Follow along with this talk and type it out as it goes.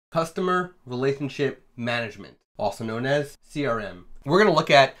Customer Relationship Management, also known as CRM. We're going to look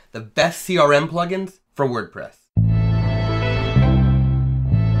at the best CRM plugins for WordPress.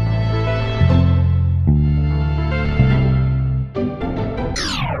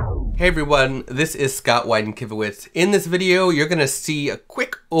 Hey everyone, this is Scott Wyden. In this video, you're going to see a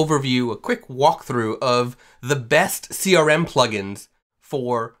quick overview, a quick walkthrough of the best CRM plugins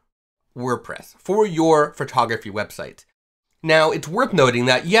for WordPress, for your photography website. Now, it's worth noting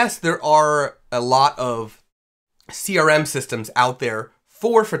that yes, there are a lot of CRM systems out there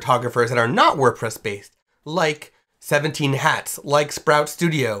for photographers that are not WordPress based, like 17 Hats, like Sprout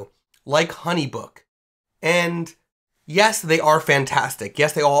Studio, like Honeybook. And yes, they are fantastic.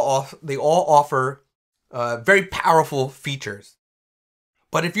 Yes, they all offer very powerful features.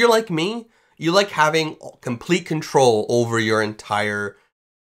 But if you're like me, you like having complete control over your entire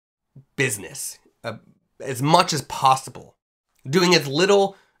business as much as possible. Doing as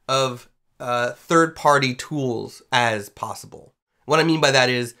little of third-party tools as possible. What I mean by that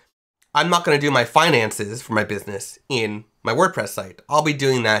is, I'm not going to do my finances for my business in my WordPress site. I'll be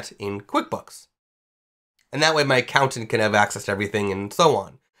doing that in QuickBooks. And that way my accountant can have access to everything and so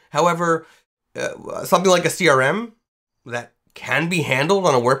on. However, something like a CRM that can be handled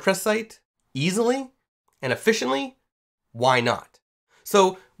on a WordPress site easily and efficiently, why not?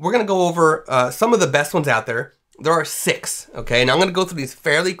 So we're going to go over some of the best ones out there. There are 6, okay? And I'm going to go through these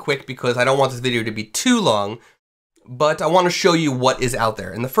fairly quick because I don't want this video to be too long, but I want to show you what is out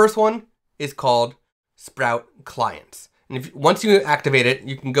there. And the first one is called Sprout Clients. And once you activate it,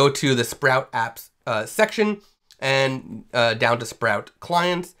 you can go to the Sprout Apps section and down to Sprout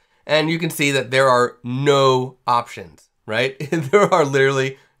Clients, and you can see that there are no options, right? There are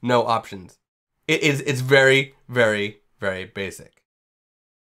literally no options. It's very, very, very basic.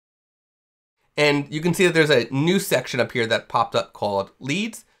 And you can see that there's a new section up here that popped up called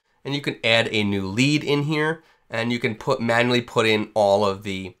Leads, and you can add a new lead in here, and you can manually put in all of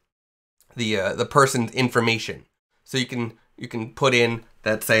the person's information. So you can put in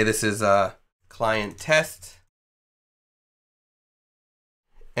that, say this is a client test,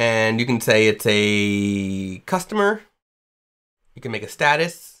 and you can say it's a customer. You can make a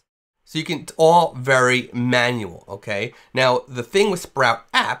status. So it's all very manual, okay? Now, the thing with Sprout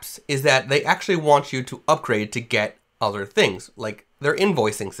Apps is that they actually want you to upgrade to get other things, like their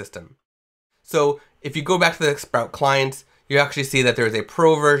invoicing system. So if you go back to the Sprout Clients, you actually see that there's a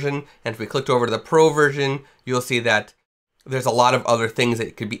Pro version, and if we clicked over to the Pro version, you'll see that there's a lot of other things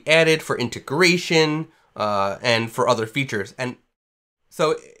that could be added for integration and for other features. And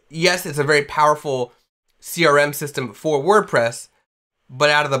so, yes, it's a very powerful CRM system for WordPress, but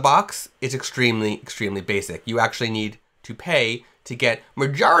out of the box, it's extremely, extremely basic. You actually need to pay to get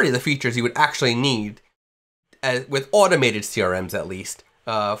majority of the features you would actually need, with automated CRMs at least,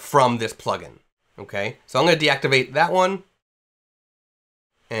 from this plugin. Okay, so I'm going to deactivate that one,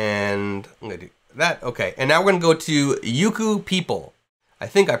 and I'm going to do that. Okay, and now we're going to go to Yuku People. I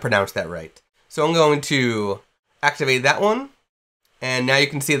think I pronounced that right. So I'm going to activate that one. And now you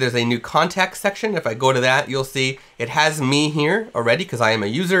can see there's a new contact section. If I go to that, you'll see it has me here already because I am a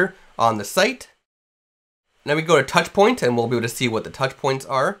user on the site. Now we go to touch point and we'll be able to see what the touch points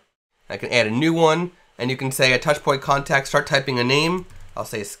are. I can add a new one, and you can say a touch point contact, start typing a name. I'll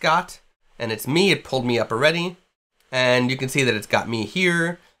say Scott, and it's me. It pulled me up already. And you can see that it's got me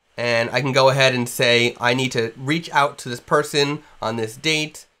here. And I can go ahead and say I need to reach out to this person on this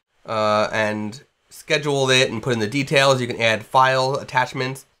date and schedule it and put in the details. You can add file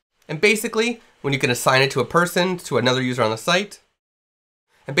attachments. And basically, when you can assign it to a person, to another user on the site,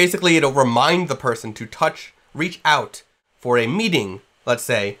 and basically it'll remind the person to reach out for a meeting, let's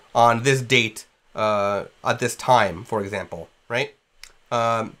say, on this date at this time, for example, right?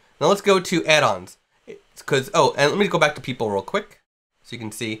 Now let's go to add-ons. And let me go back to people real quick. So you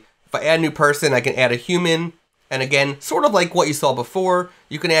can see, if I add a new person, I can add a human. And again, sort of like what you saw before,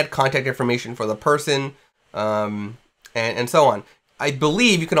 you can add contact information for the person, and so on. I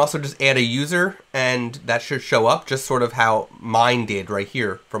believe you can also just add a user, and that should show up, just sort of how mine did right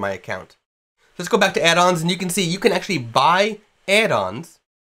here for my account. Let's go back to add-ons, and you can see you can actually buy add-ons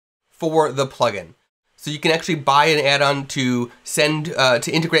for the plugin. So you can actually buy an add-on to send,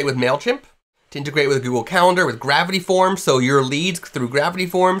 to integrate with MailChimp, to integrate with Google Calendar, with Gravity Forms, so your leads through Gravity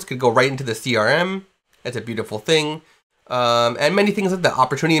Forms could go right into the CRM. It's a beautiful thing. And many things like the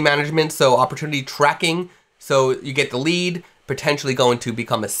opportunity management, so opportunity tracking. So you get the lead, potentially going to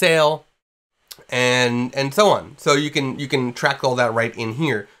become a sale, and so on. So you can track all that right in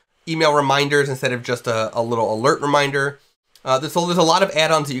here. Email reminders instead of just a little alert reminder. there's a lot of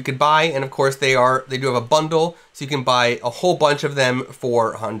add-ons that you could buy, and of course they do have a bundle, so you can buy a whole bunch of them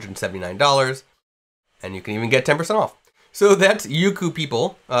for $179, and you can even get 10% off. So that's Yuku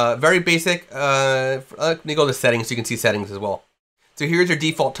People. Very basic. Let me go to settings so you can see settings as well. So here's your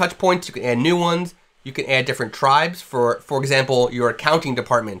default touch points. You can add new ones. You can add different tribes for example, your accounting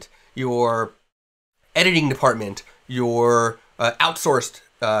department, your editing department, your outsourced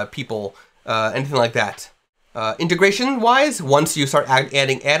people, anything like that. Integration-wise, once you start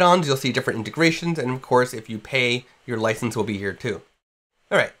adding add-ons, you'll see different integrations, and of course, if you pay, your license will be here too.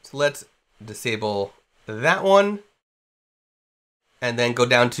 All right, so let's disable that one, and then go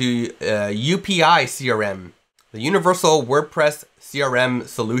down to UPI CRM, the Universal WordPress CRM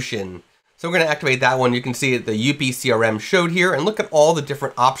Solution. So we're going to activate that one. You can see the UP CRM showed here, and look at all the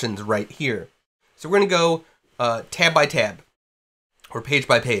different options right here. So we're going to go tab by tab, or page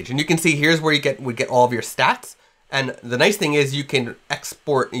by page, and you can see here's where we get all of your stats. And the nice thing is you can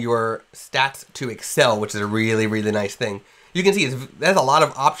export your stats to Excel, which is a really, really nice thing. You can see there's a lot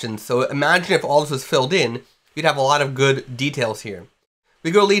of options. So imagine if all this was filled in, you'd have a lot of good details here.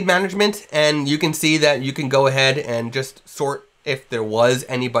 We go to lead management, and you can see that you can go ahead and just sort if there was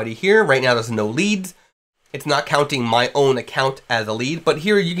anybody here. Right now there's no leads. It's not counting my own account as a lead, but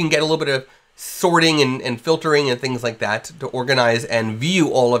here you can get a little bit of sorting and filtering and things like that to organize and view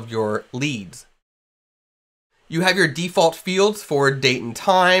all of your leads. You have your default fields for date and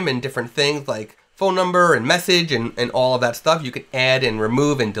time and different things like phone number and message and all of that stuff. You can add and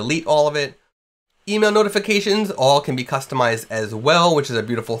remove and delete all of it. Email notifications all can be customized as well, which is a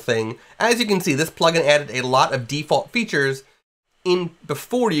beautiful thing. As you can see, this plugin added a lot of default features in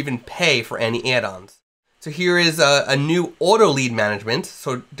before you even pay for any add-ons. So here is a new auto lead management,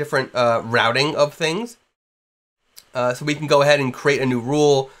 so different routing of things. So we can go ahead and create a new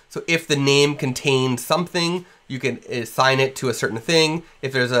rule. So if the name contains something, you can assign it to a certain thing.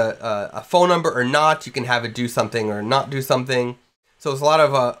 If there's a phone number or not, you can have it do something or not do something. So there's a lot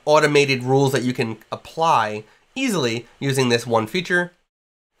of automated rules that you can apply easily using this one feature.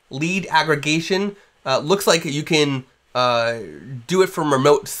 Lead aggregation looks like you can do it from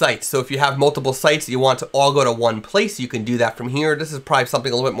remote sites. So if you have multiple sites that you want to all go to one place, you can do that from here. This is probably something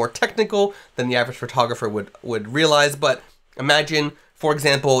a little bit more technical than the average photographer would realize, but imagine, for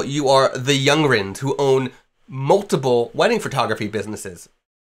example, you are the Youngrins who own multiple wedding photography businesses.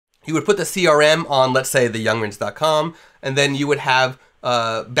 You would put the CRM on, let's say, theyoungrins.com, and then you would have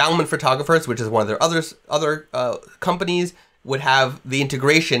Bauman Photographers, which is one of their other companies, would have the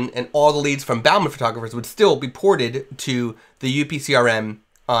integration, and all the leads from Bauman Photographers would still be ported to the UP CRM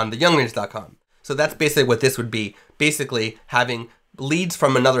on theyoungrins.com. So that's basically what this would be, basically having leads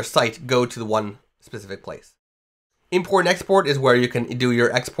from another site go to the one specific place. Import and export is where you can do your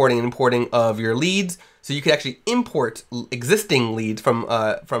exporting and importing of your leads. So you can actually import existing leads from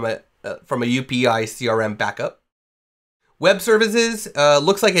a UPI CRM backup. Web services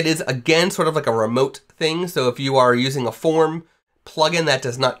looks like it is, again, sort of like a remote thing. So if you are using a form plugin that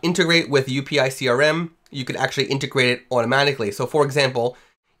does not integrate with UPI CRM, you can actually integrate it automatically. So for example,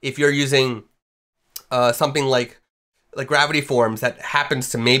 if you're using something like Gravity Forms that happens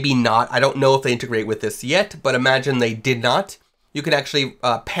to maybe not, I don't know if they integrate with this yet, but imagine they did not, you can actually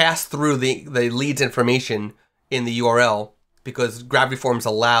pass through the leads information in the URL, because Gravity Forms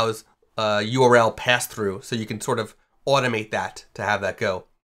allows URL pass through, so you can sort of automate that to have that go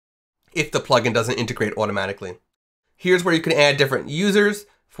if the plugin doesn't integrate automatically. Here's where you can add different users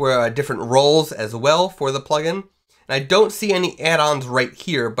for different roles as well for the plugin. And I don't see any add-ons right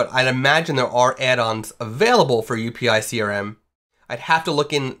here, but I'd imagine there are add-ons available for UPI CRM. I'd have to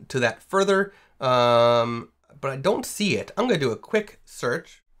look into that further, but I don't see it. I'm going to do a quick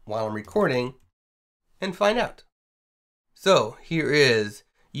search while I'm recording and find out. So here is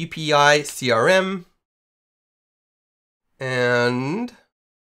UPI CRM, and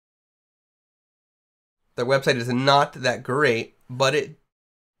their website is not that great, but it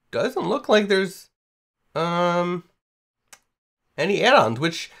doesn't look like there's any add-ons,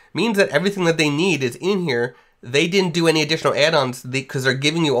 which means that everything that they need is in here. They didn't do any additional add-ons because they're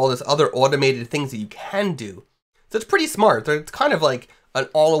giving you all this other automated things that you can do. So it's pretty smart. It's kind of like an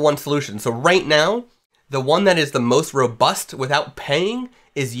all-in-one solution. So right now, the one that is the most robust without paying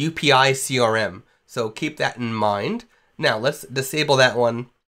is UPI CRM. So keep that in mind. Now let's disable that one.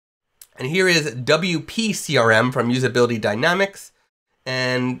 And here is WP CRM from Usability Dynamics.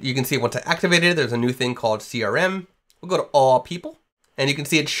 And you can see once I activate it, there's a new thing called CRM. We'll go to all people, and you can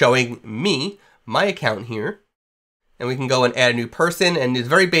see it's showing me, my account here. And we can go and add a new person, and it's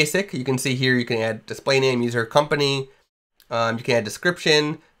very basic. You can see here, you can add display name, user, company. You can add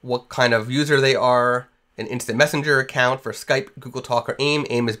description, what kind of user they are, an instant messenger account for Skype, Google Talk, or AIM.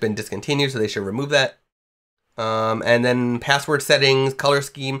 AIM has been discontinued, so they should remove that. And then password settings, color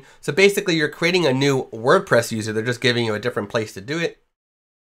scheme. So basically you're creating a new WordPress user. They're just giving you a different place to do it.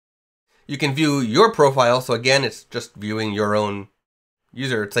 You can view your profile. So again, it's just viewing your own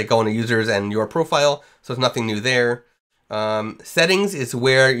user. It's like going to users and your profile. So there's nothing new there. Settings is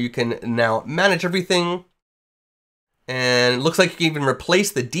where you can now manage everything. And it looks like you can even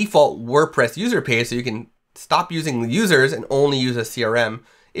replace the default WordPress user page, so you can stop using the users and only use a CRM.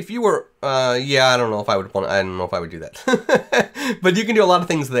 If you were, yeah, I don't know if I would do that. But you can do a lot of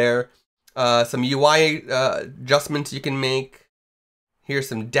things there. Some UI adjustments you can make. Here's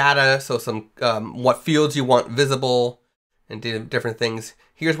some data, so some what fields you want visible and different things.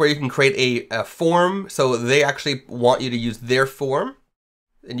 Here's where you can create a form. So they actually want you to use their form,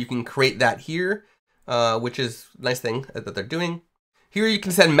 and you can create that here. Which is a nice thing that they're doing. Here you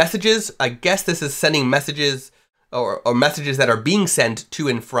can send messages. I guess this is sending messages or messages that are being sent to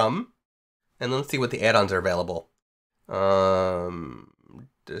and from. And let's see what the add-ons are available.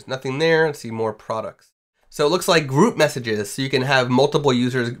 There's nothing there. Let's see more products. So it looks like group messages. So you can have multiple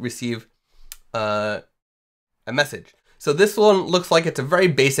users receive a message. So this one looks like it's a very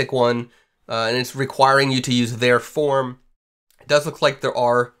basic one, and it's requiring you to use their form. It does look like there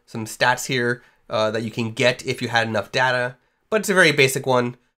are some stats here that you can get if you had enough data, but it's a very basic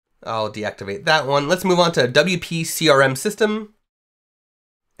one. I'll deactivate that one. Let's move on to WP CRM system.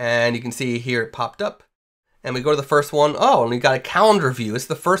 And you can see here it popped up. And we go to the first one. Oh, and we got a calendar view. It's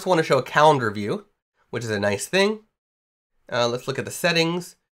the first one to show a calendar view, which is a nice thing. Let's look at the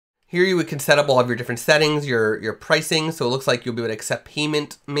settings. Here you can set up all of your different settings, your pricing. So it looks like you'll be able to accept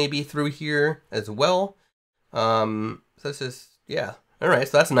payment maybe through here as well. So this is, yeah. All right,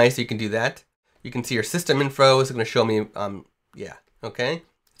 so that's nice. You can do that. You can see your system info. It's going to show me, yeah, okay.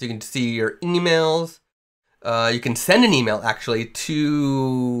 So you can see your emails. You can send an email actually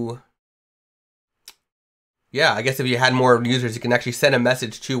to, yeah, I guess if you had more users, you can actually send a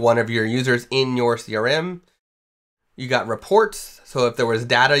message to one of your users in your CRM. You got reports. So if there was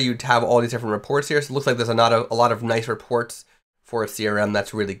data, you'd have all these different reports here. So it looks like there's a lot of nice reports for a CRM.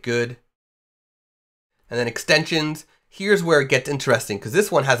 That's really good. And then extensions. Here's where it gets interesting, because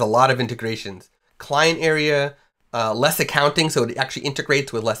this one has a lot of integrations. Client area, less accounting, so it actually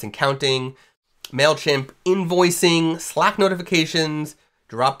integrates with less accounting. MailChimp, invoicing, Slack notifications,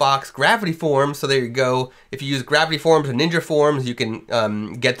 Dropbox, Gravity Forms. So there you go. If you use Gravity Forms or Ninja Forms, you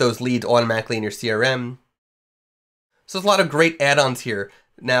can get those leads automatically in your CRM. So there's a lot of great add-ons here.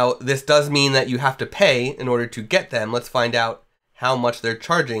 Now, this does mean that you have to pay in order to get them. Let's find out how much they're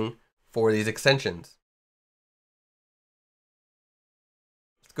charging for these extensions.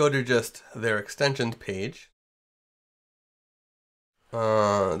 Go to just their extensions page.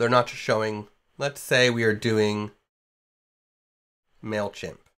 They're not just showing, let's say we are doing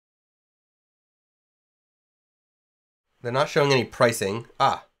MailChimp. They're not showing any pricing.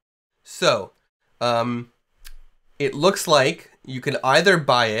 So it looks like you can either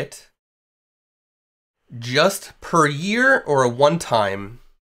buy it just per year or a one-time,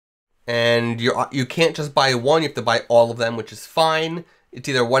 and you can't just buy one, you have to buy all of them, which is fine. It's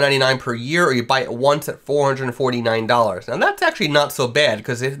either $199 per year or you buy it once at $449. Now that's actually not so bad,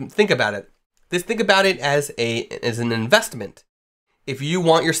 because think about it. Think about it as an investment. If you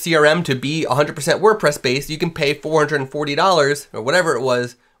want your CRM to be 100% WordPress based, you can pay $440 or whatever it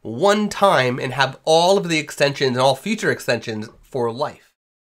was one time and have all of the extensions and all future extensions for life.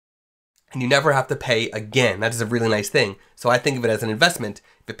 And you never have to pay again. That is a really nice thing. So I think of it as an investment.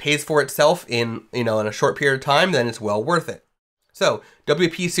 If it pays for itself in a short period of time, then it's well worth it. So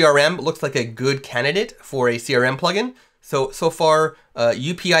WP CRM looks like a good candidate for a CRM plugin. So far,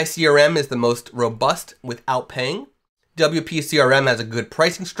 UPI CRM is the most robust without paying. WP CRM has a good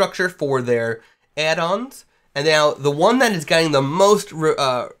pricing structure for their add-ons. And now the one that is getting the most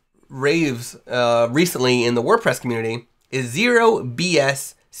raves recently in the WordPress community is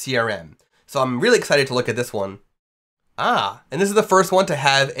 0BS CRM. So I'm really excited to look at this one. And this is the first one to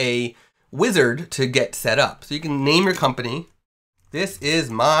have a wizard to get set up. So you can name your company. This is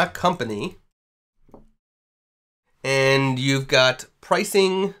my company. And you've got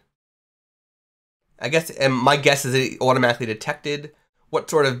pricing. I guess, and my guess is it automatically detected. What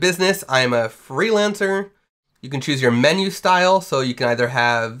sort of business? I'm a freelancer. You can choose your menu style. So you can either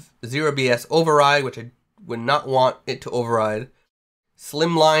have 0BS override, which I would not want it to override,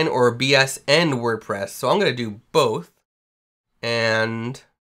 Slimline, or BS and WordPress. So I'm going to do both. And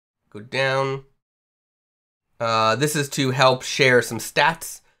go down. This is to help share some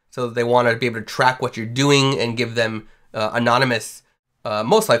stats. So they want to be able to track what you're doing and give them anonymous,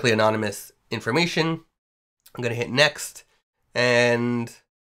 most likely anonymous information. I'm going to hit next. And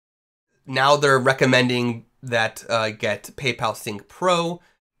now they're recommending that get PayPal Sync Pro,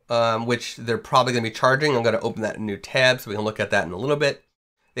 which they're probably going to be charging. I'm going to open that in a new tab so we can look at that in a little bit.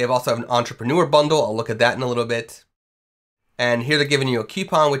 They also have an entrepreneur bundle. I'll look at that in a little bit. And here they're giving you a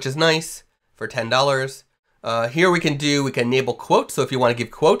coupon, which is nice, for $10. Here we can enable quotes. So if you want to give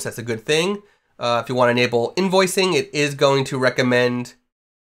quotes, that's a good thing. If you want to enable invoicing, it is going to recommend,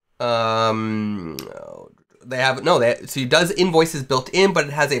 so it does invoices built in, but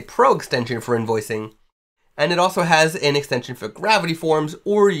it has a pro extension for invoicing. And it also has an extension for Gravity forms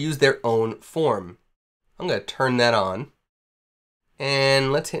or use their own form. I'm going to turn that on.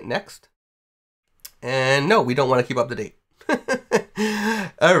 And let's hit next. And no, we don't want to keep up to date.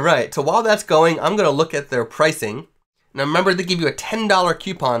 All right, so while that's going, I'm going to look at their pricing. Now remember, they give you a $10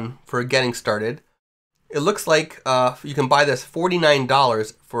 coupon for getting started. It looks like you can buy this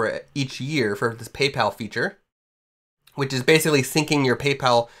 $49 for each year for this PayPal feature, which is basically syncing your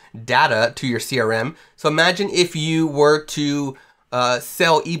PayPal data to your CRM. So imagine if you were to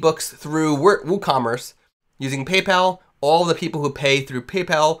sell ebooks through WooCommerce using PayPal. All the people who pay through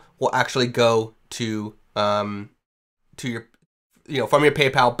PayPal will actually go to your, from your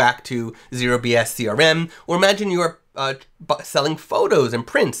PayPal back to ZeroBS CRM. Or imagine you are selling photos and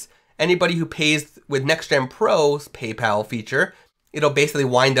prints. Anybody who pays with NextGen Pro's PayPal feature, it'll basically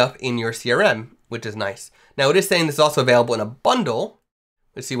wind up in your CRM, which is nice. Now it is saying this is also available in a bundle.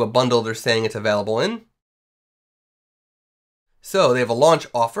 Let's see what bundle they're saying it's available in. So they have a launch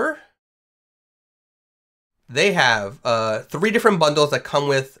offer. They have 3 different bundles that come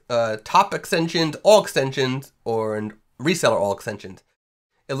with top extensions, all extensions, or reseller all extensions.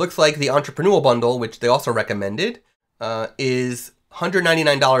 It looks like the entrepreneurial bundle, which they also recommended, is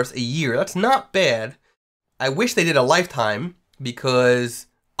 $199 a year. That's not bad. I wish they did a lifetime because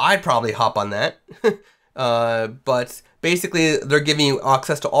I'd probably hop on that. But basically, they're giving you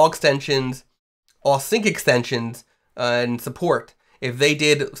access to all extensions, all sync extensions, and support. If they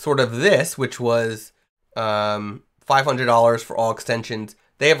did sort of this, which was $500 for all extensions.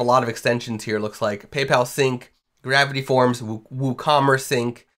 They have a lot of extensions here. Looks like PayPal Sync, Gravity Forms, WooCommerce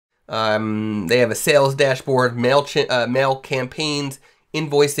Sync. They have a sales dashboard, mail campaigns,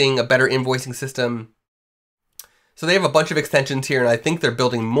 invoicing, a better invoicing system. So they have a bunch of extensions here, and I think they're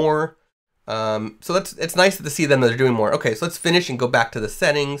building more. So it's nice to see them that they're doing more. Okay, so let's finish and go back to the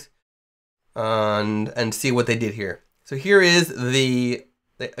settings and see what they did here. So here is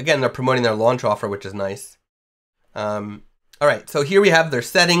again, they're promoting their launch offer, which is nice. All right, so here we have their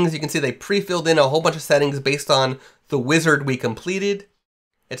settings. You can see they pre-filled in a whole bunch of settings based on the wizard we completed.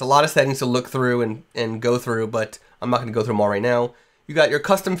 It's a lot of settings to look through and go through, but I'm not going to go through them all right now. You got your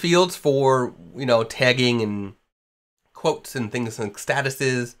custom fields for, tagging and quotes and things like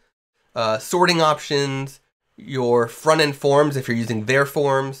statuses, sorting options, your front-end forms if you're using their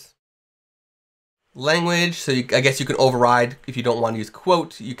forms, language, so I guess you can override if you don't want to use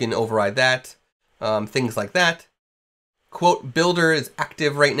quote, you can override that, things like that. Quote builder is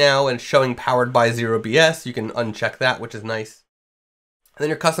active right now and showing powered by ZeroBS. You can uncheck that, which is nice. And then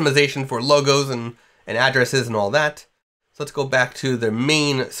your customization for logos and addresses and all that. So let's go back to the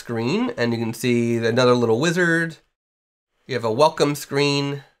main screen and you can see another little wizard. You have a welcome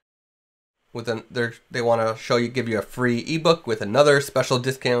screen with they want to give you a free ebook with another special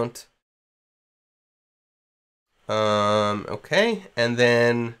discount. Okay, and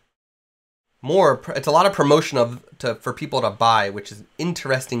then it's a lot of promotion for people to buy, which is an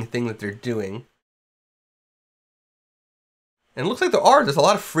interesting thing that they're doing. And it looks like there's a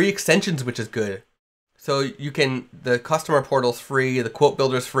lot of free extensions, which is good. So the customer portal's free, the quote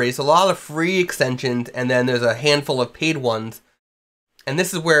builder's free, so a lot of free extensions, and then there's a handful of paid ones. And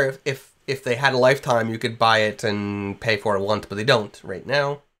this is where if they had a lifetime, you could buy it and pay for it once, but they don't right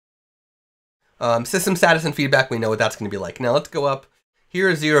now. System status and feedback, we know what that's going to be like. Now let's go up. Here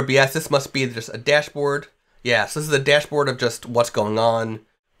is ZeroBS. This must be just a dashboard. Yeah, so this is a dashboard of just what's going on.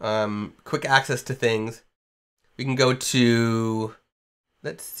 Quick access to things. We can go to,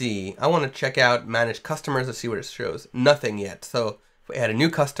 let's see. I want to check out manage customers. Let's see what it shows. Nothing yet. So if we add a new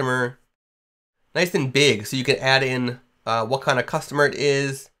customer, nice and big. So you can add in what kind of customer it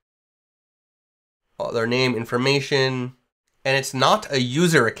is, their name, information, and it's not a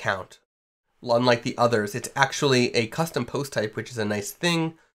user account. Unlike the others, it's actually a custom post type, which is a nice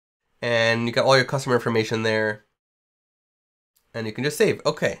thing. And you got all your customer information there. And you can just save.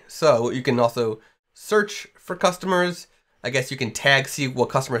 Okay, so you can also search for customers. I guess you can tag, see what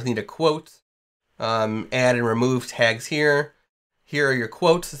customers need a quote. Add and remove tags here. Here are your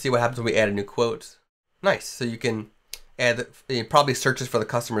quotes. Let's see what happens when we add a new quote. Nice, so you can add, it probably searches for the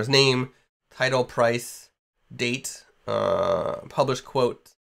customer's name, title, price, date, publish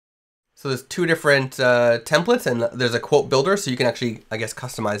quote. So there's two different templates, and there's a quote builder, so you can actually, I guess,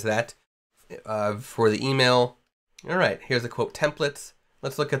 customize that for the email. All right, here's the quote templates.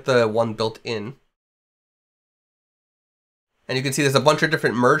 Let's look at the one built in. And you can see there's a bunch of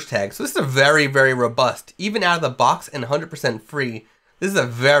different merge tags. So this is a very, very robust, even out of the box and 100% free. This is a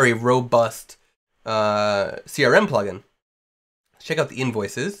very robust CRM plugin. Let's check out the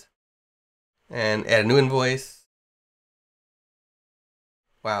invoices and add a new invoice.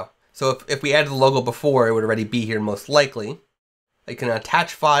 Wow. So if we added the logo before, it would already be here most likely. You can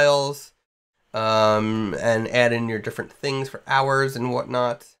attach files and add in your different things for hours and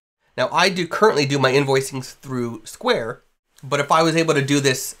whatnot. Now I currently do my invoicing through Square, but if I was able to do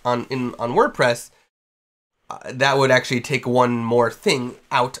this on WordPress, that would actually take one more thing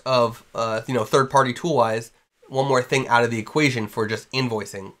out of third-party tool-wise, one more thing out of the equation for just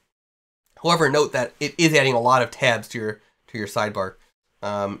invoicing. However, note that it is adding a lot of tabs to your sidebar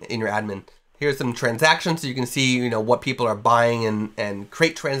in your admin. Here's some transactions, so you can see what people are buying and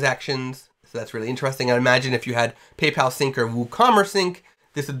create transactions. So that's really interesting. I imagine if you had PayPal Sync or WooCommerce Sync,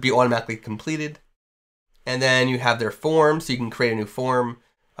 this would be automatically completed. And then you have their forms, so you can create a new form.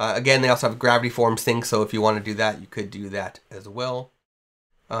 Again, they also have Gravity Form Sync, so if you want to do that, you could do that as well.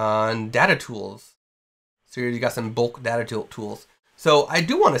 And data tools. So you got some bulk data tools. So I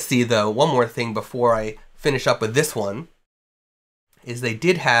do want to see, though, one more thing before I finish up with this one, is they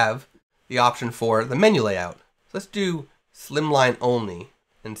did have the option for the menu layout. So let's do slimline only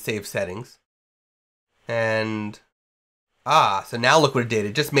and save settings. And, so now look what it did.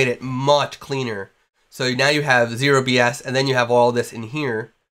 It just made it much cleaner. So now you have 0 BS, and then you have all this in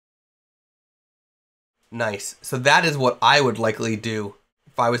here. Nice. So that is what I would likely do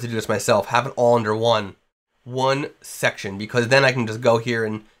if I was to do this myself. Have it all under one section, because then I can just go here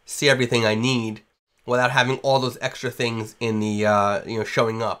and see everything I need without having all those extra things in the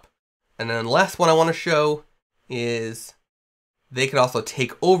showing up. And then the last one I want to show is they could also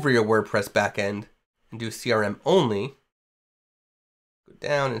take over your WordPress backend and do CRM only. Go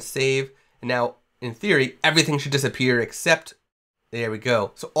down and save, and now in theory, everything should disappear except, there we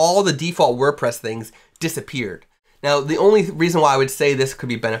go. So all the default WordPress things disappeared. Now, the only reason why I would say this could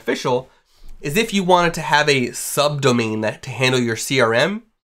be beneficial is if you wanted to have a subdomain to handle your CRM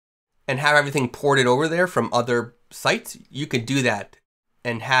and have everything ported over there from other sites, you could do that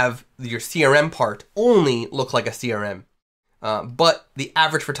and have your CRM part only look like a CRM. But the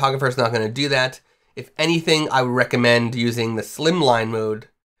average photographer is not going to do that. If anything, I would recommend using the slimline mode,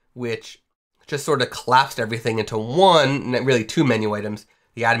 which just sort of collapsed everything into one, really two menu items,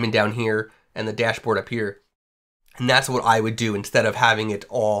 the admin down here and the dashboard up here. And that's what I would do instead of having it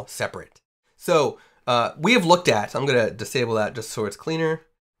all separate. So we have looked at, I'm going to disable that just so it's cleaner.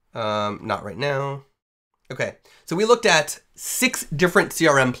 Not right now. Okay, so we looked at 6 different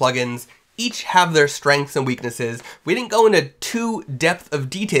CRM plugins. Each have their strengths and weaknesses. We didn't go into too depth of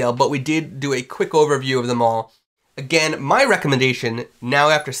detail, but we did do a quick overview of them all. Again, my recommendation now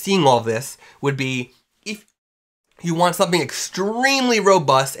after seeing all this would be if you want something extremely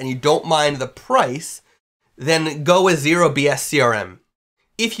robust and you don't mind the price, then go with 0 BS CRM.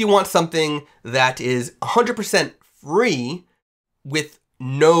 If you want something that is 100% free with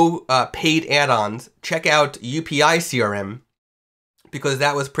no paid add-ons, check out UPI CRM, because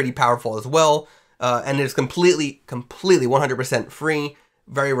that was pretty powerful as well. And it's completely 100% free,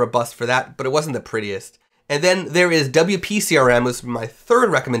 very robust for that, but it wasn't the prettiest. And then there is WP CRM, which is my third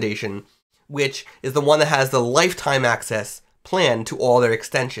recommendation, which is the one that has the lifetime access plan to all their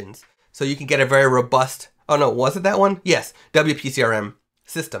extensions. So you can get a very robust, oh no, was it that one? Yes, WP CRM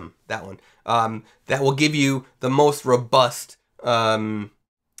system, that one. That will give you the most robust, the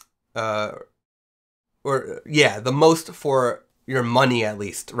most for your money at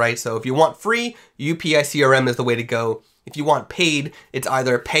least, right? So if you want free, UPI CRM is the way to go. If you want paid, it's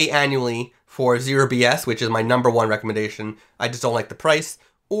either pay annually for 0 BS, which is my #1 recommendation. I just don't like the price,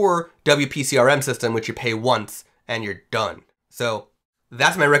 or WP CRM system, which you pay once and you're done. So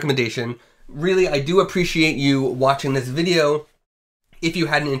that's my recommendation. Really, I do appreciate you watching this video. If you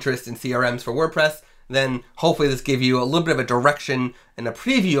had an interest in CRMs for WordPress, then hopefully this gave you a little bit of a direction and a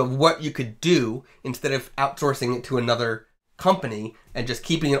preview of what you could do instead of outsourcing it to another company and just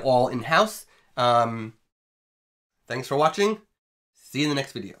keeping it all in-house. Thanks for watching. See you in the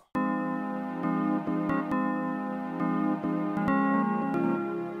next video.